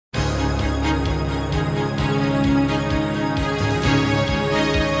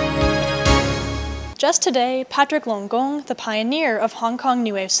Just today, Patrick Longong, the pioneer of Hong Kong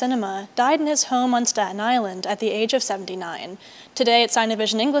New Wave cinema, died in his home on Staten Island at the age of 79. Today at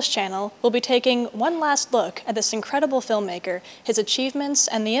SinoVision English Channel, we'll be taking one last look at this incredible filmmaker, his achievements,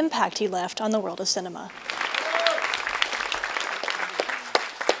 and the impact he left on the world of cinema.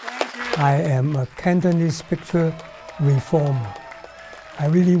 I am a Cantonese picture reformer. I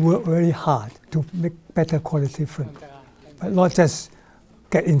really work very hard to make better quality film, but not just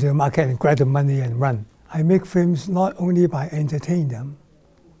get into the market and grab the money and run. I make films not only by entertaining them,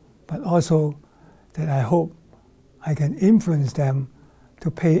 but also that I hope I can influence them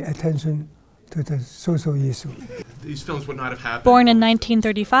to pay attention to the social issue. These films would not have happened. Born in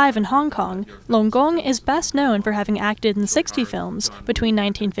 1935 in Hong Kong, Longong is best known for having acted in 60 films between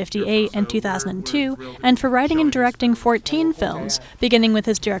 1958 and 2002, and for writing and directing 14 films, beginning with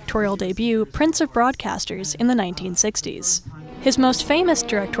his directorial debut, Prince of Broadcasters, in the 1960s. His most famous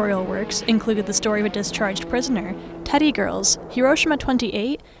directorial works included The Story of a Discharged Prisoner, Teddy Girls, Hiroshima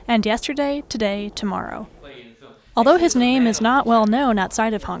 28, and Yesterday, Today, Tomorrow. Although his name is not well known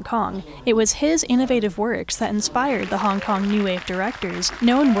outside of Hong Kong, it was his innovative works that inspired the Hong Kong New Wave directors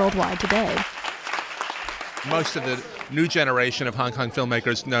known worldwide today. Most of the new generation of Hong Kong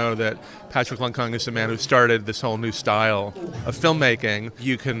filmmakers know that Patrick Longong is the man who started this whole new style of filmmaking.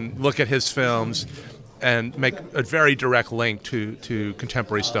 You can look at his films and make a very direct link to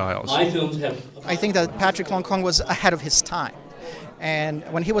contemporary styles. I think that Patrick Longong was ahead of his time. And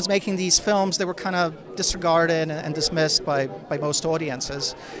when he was making these films, they were kind of disregarded and dismissed by most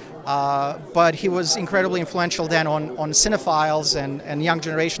audiences. But he was incredibly influential then on cinephiles and young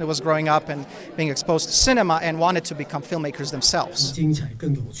generation who was growing up and being exposed to cinema and wanted to become filmmakers themselves.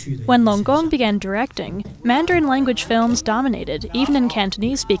 When Longong began directing, Mandarin language films dominated, even in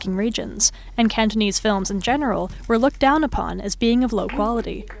Cantonese-speaking regions, and Cantonese films in general were looked down upon as being of low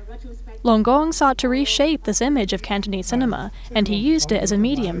quality. Longong sought to reshape this image of Cantonese cinema, and he used it as a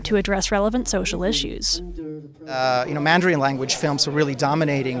medium to address relevant social issues. Mandarin language films were really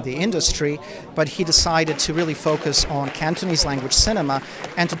dominating the industry, but he decided to really focus on Cantonese language cinema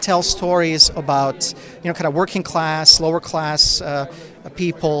and to tell stories about, kind of working class, lower class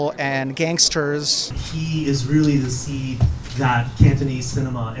people and gangsters. He is really the seed that Cantonese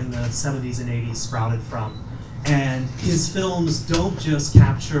cinema in the 70s and 80s sprouted from. And his films don't just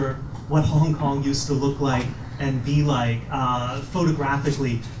capture what Hong Kong used to look like and be like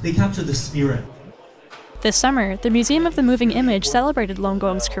photographically, they capture the spirit. This summer, the Museum of the Moving Image celebrated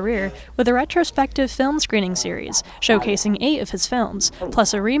Longong's career with a retrospective film screening series showcasing 8 of his films,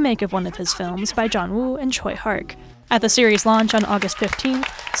 plus a remake of one of his films by John Woo and Choi Hark. At the series launch on August 15th,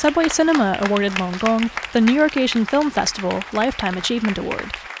 Subway Cinema awarded Longong the New York Asian Film Festival Lifetime Achievement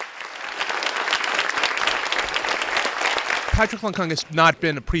Award. Patrick Longong has not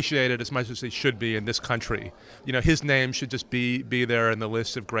been appreciated as much as he should be in this country. His name should just be there in the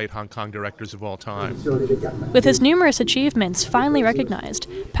list of great Hong Kong directors of all time. With his numerous achievements finally recognized,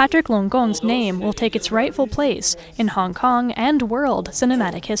 Patrick Longong's name will take its rightful place in Hong Kong and world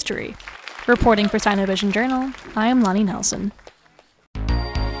cinematic history. Reporting for SinoVision Journal, I am Lani Nelson.